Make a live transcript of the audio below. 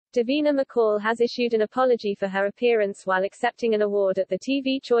Davina McCall has issued an apology for her appearance while accepting an award at the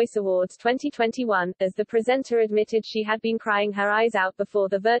TV Choice Awards 2021, as the presenter admitted she had been crying her eyes out before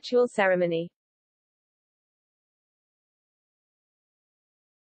the virtual ceremony.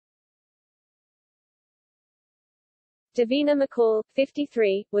 Davina McCall,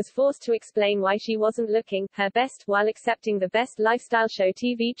 53, was forced to explain why she wasn't looking her best while accepting the Best Lifestyle Show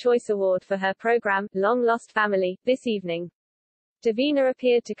TV Choice Award for her program, Long Lost Family, this evening. Davina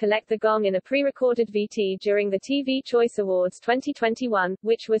appeared to collect the gong in a pre-recorded VT during the TV Choice Awards 2021,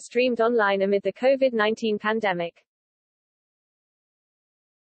 which were streamed online amid the COVID-19 pandemic.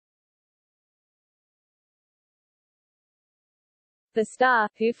 The star,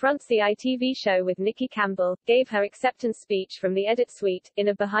 who fronts the ITV show with Nikki Campbell, gave her acceptance speech from the edit suite, in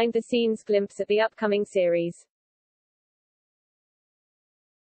a behind-the-scenes glimpse at the upcoming series.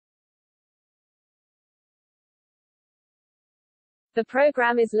 The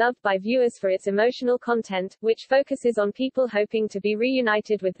program is loved by viewers for its emotional content, which focuses on people hoping to be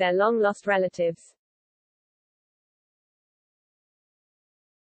reunited with their long-lost relatives.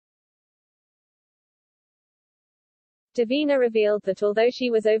 Davina revealed that although she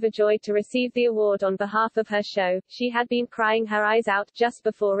was overjoyed to receive the award on behalf of her show, she had been crying her eyes out just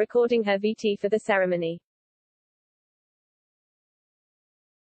before recording her VT for the ceremony.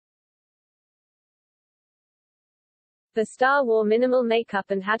 The star wore minimal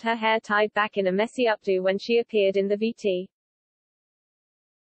makeup and had her hair tied back in a messy updo when she appeared in the VT.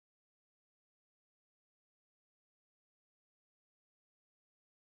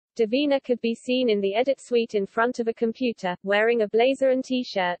 Davina could be seen in the edit suite in front of a computer, wearing a blazer and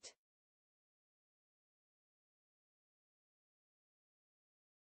t-shirt.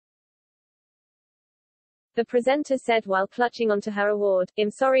 The presenter said while clutching onto her award, "I'm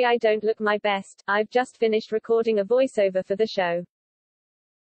sorry I don't look my best, I've just finished recording a voiceover for the show.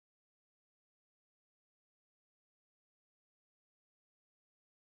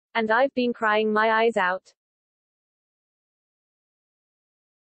 And I've been crying my eyes out."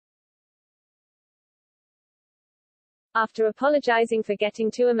 After apologizing for getting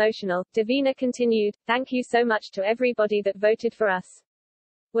too emotional, Davina continued, "Thank you so much to everybody that voted for us.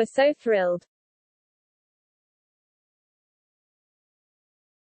 We're so thrilled.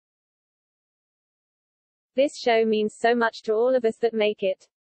 This show means so much to all of us that make it.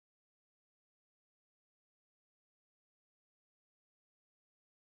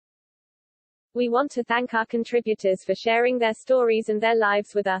 We want to thank our contributors for sharing their stories and their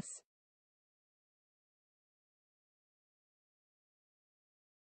lives with us.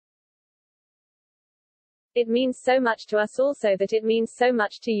 It means so much to us also that it means so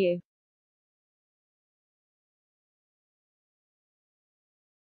much to you."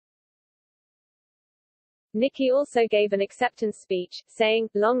 Nikki also gave an acceptance speech, saying,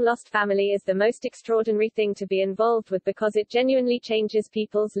 "Long Lost Family is the most extraordinary thing to be involved with because it genuinely changes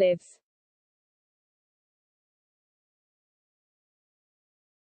people's lives.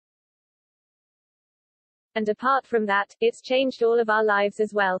 And apart from that, it's changed all of our lives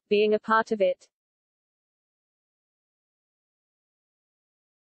as well, being a part of it."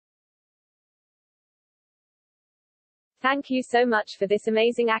 "Thank you so much for this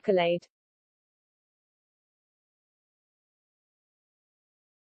amazing accolade.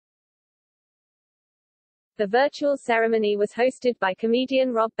 The virtual ceremony was hosted by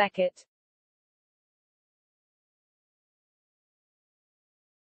comedian Rob Beckett.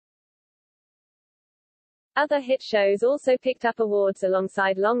 Other hit shows also picked up awards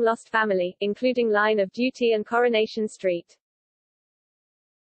alongside Long Lost Family, including Line of Duty and Coronation Street.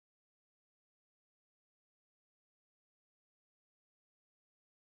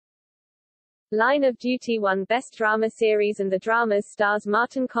 Line of Duty won Best Drama Series and the drama's stars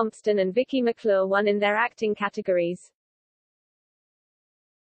Martin Compston and Vicky McClure won in their acting categories.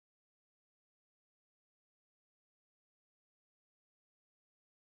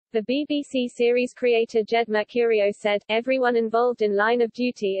 The BBC series creator Jed Mercurio said, "Everyone involved in Line of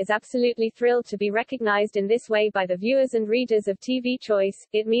Duty is absolutely thrilled to be recognised in this way by the viewers and readers of TV Choice.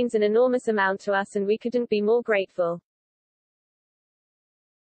 It means an enormous amount to us and we couldn't be more grateful."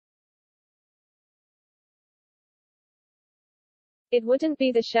 It wouldn't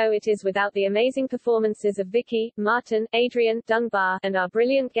be the show it is without the amazing performances of Vicky, Martin, Adrian, Dunbar, and our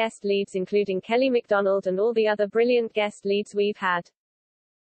brilliant guest leads including Kelly MacDonald and all the other brilliant guest leads we've had.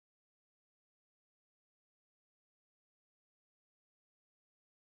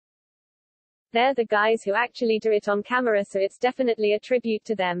 They're the guys who actually do it on camera, so it's definitely a tribute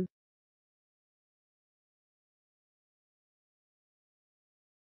to them.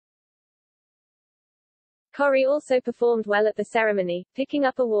 Corrie also performed well at the ceremony, picking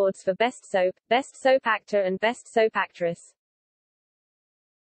up awards for Best Soap Actor and Best Soap Actress.